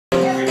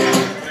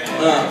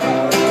2, 3,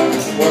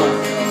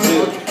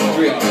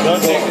 4,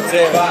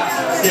 5,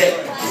 6,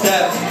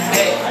 7,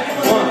 8.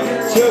 1,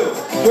 2,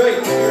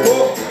 3,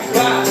 4,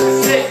 5,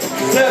 6,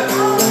 7.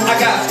 I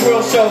got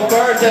squirrel show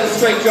birds that'll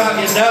straight drive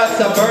you nuts.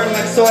 I burn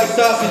like soy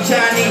sauce and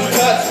Chinese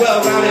cuts,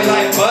 well rounded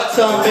like butts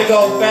on big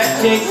old fat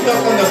chicks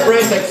stuck on the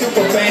fridge like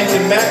super fans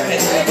and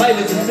magnets. Light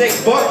as a thick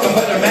book, I'm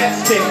putting a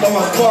matchstick on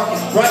my spark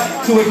is bright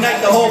to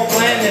ignite the whole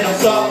planet. I'm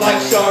soft like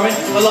Charmin,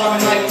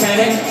 alarming like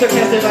panic,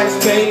 sarcastic like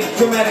Spade,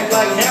 dramatic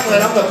like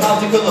Hamlet. I'm the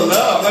Popsicle of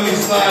Love, let me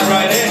slide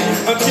right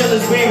in. I'm chill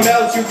as we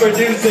melt, you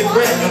produce a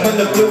grit, and when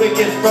the fluid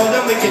gets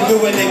frozen, we can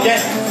do it again.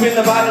 Spin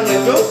the bottle of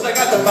goose, I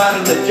got the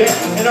bottle of gin,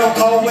 and don't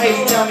always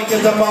tell me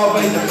cause I'm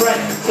always a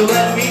friend. So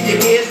let me your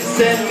ears to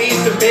send me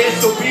some beers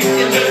so we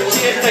can get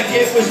cheers like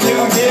it was New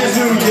Year's,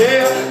 New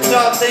Year.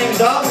 Start things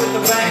off with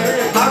a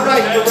bang. I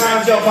write the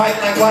rhymes, y'all bite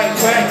like white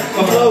train.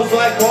 My flow's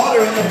like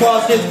water and the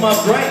boss hits my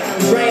brain.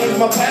 Drain is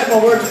my pad,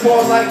 my words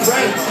pour like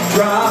rain.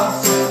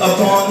 Drops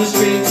upon the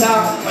street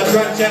top. I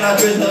drench and I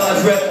drizzle, I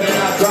drip and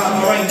I drop.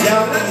 I rain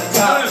down at the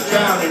top,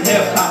 drown in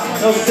hip hop.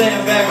 No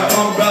sandbag or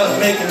umbrellas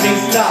making me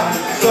stop.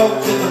 So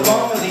to the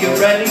bone, whether you're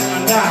ready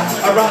or not.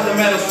 I ride the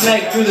metal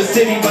snake through the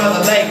city by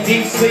the lake.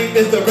 Deep sleep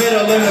is the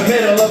riddle in the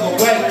middle of a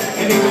wake.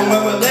 And even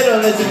when we're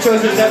little, it's the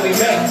choices that we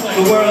make.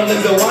 The world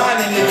is a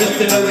wine and it's just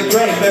another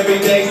grape.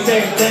 Every day,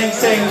 same thing,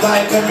 same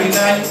life every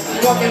night.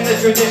 Walking the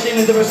tradition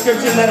is the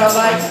prescription that I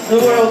like. The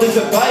world is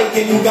a bike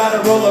and you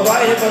gotta roll a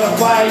ride it. But a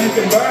fire you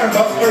can burn,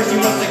 but first you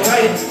must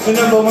ignite it. The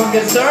number one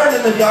concern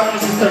in the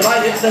darkness is to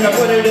light it. Then I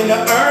put it in the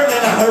urn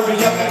and I hurry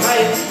up and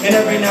hide it. And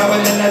every now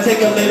and then I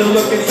take a little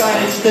look inside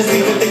it just to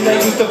see the things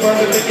that used to burn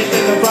the biggest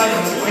in the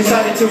brightest.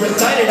 Decided to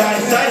recite it, I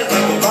incited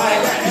like a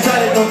riot.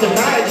 Decided don't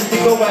deny it, just to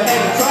go ahead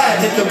and try it.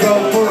 Hit the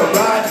road for a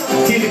ride,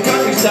 see the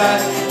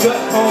countryside. Gut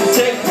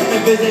homesick,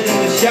 and visit in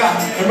the shop.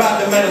 And ride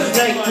the metal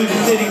snake through the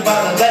city by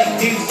the lake.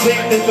 Deep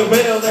sleep is the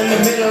riddle in the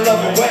middle of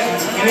a wake.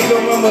 And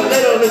even when we're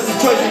little, it's the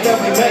choices that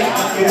we make.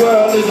 The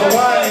world is a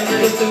wine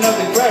and it's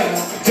another grape.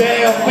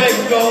 Damn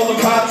pickle, the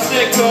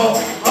popsicle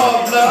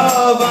of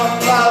love. I'm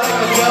fly like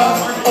a dove.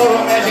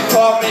 Oral magic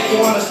carpet, you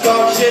wanna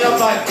start shit? I'm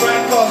like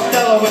Frank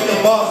Costello with the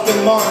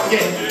Boston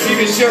market. You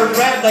can sure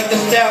red like the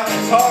stout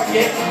and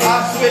Target.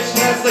 I switch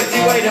nets like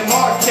the way to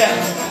Marquette.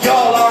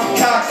 Y'all on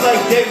cocks like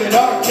David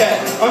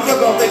Arquette. I'm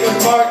talking about Lincoln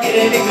Park, it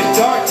ain't even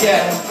dark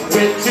yet.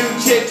 With 2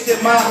 chicks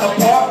in my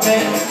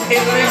apartment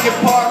in Lincoln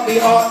Park,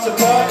 we ought to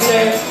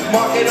party.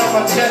 Mark it on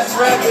my chest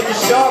red with the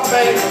sharp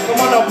babe.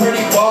 Come on, no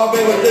pretty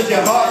Barbie, what does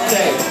your heart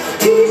say?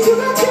 Keys to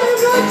my game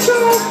like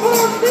Charles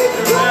Barkley.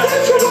 Don't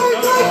get your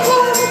wife like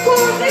Paul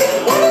McCartney.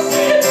 Wanna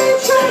see your name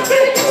shine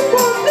big as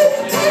Barkley.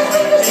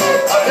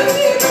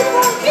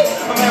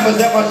 I was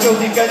at my show,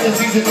 these guys and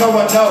seasons no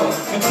one knows.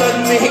 And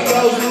suddenly he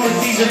goes and the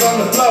seasons on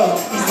the flow.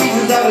 He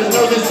squeezes out his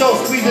nose and soul,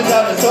 squeezes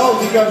out his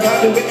hole. He grabs out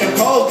to it and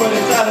pulls, but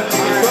it's out of his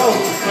control.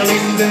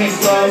 Releases and he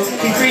slows,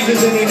 he freezes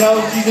and he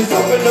knows. Jesus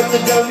opened up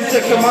the door, he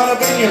said, come on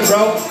up in here,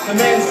 bro. The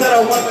man said,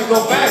 I want to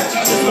go back.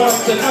 Jesus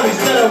wants to know, he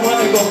said, I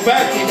want to go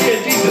back. He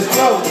did, Jesus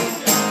close.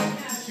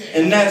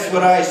 And that's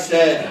what I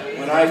said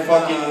when I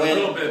fucking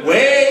went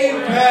way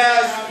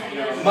past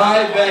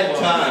my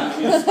bedtime.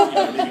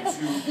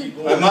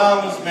 My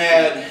mom was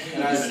mad,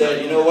 and I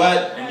said, you know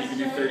what? And you can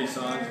do 30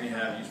 songs and you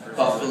have each person.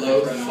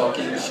 Buffalo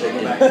fucking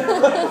chicken.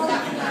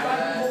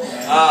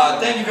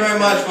 Thank you very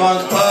much,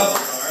 Vaughn's Pub.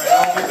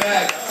 I'll be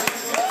back.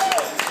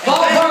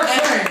 Ballpark,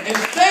 and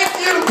thank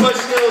you, Push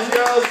Those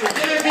Girls, for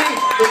giving me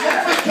the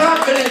liquid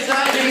confidence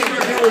I need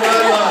to do what I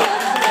love.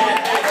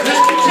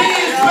 Mr. T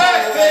is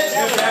back, bitch.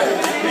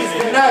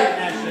 Good night.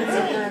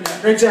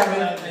 Great job, man.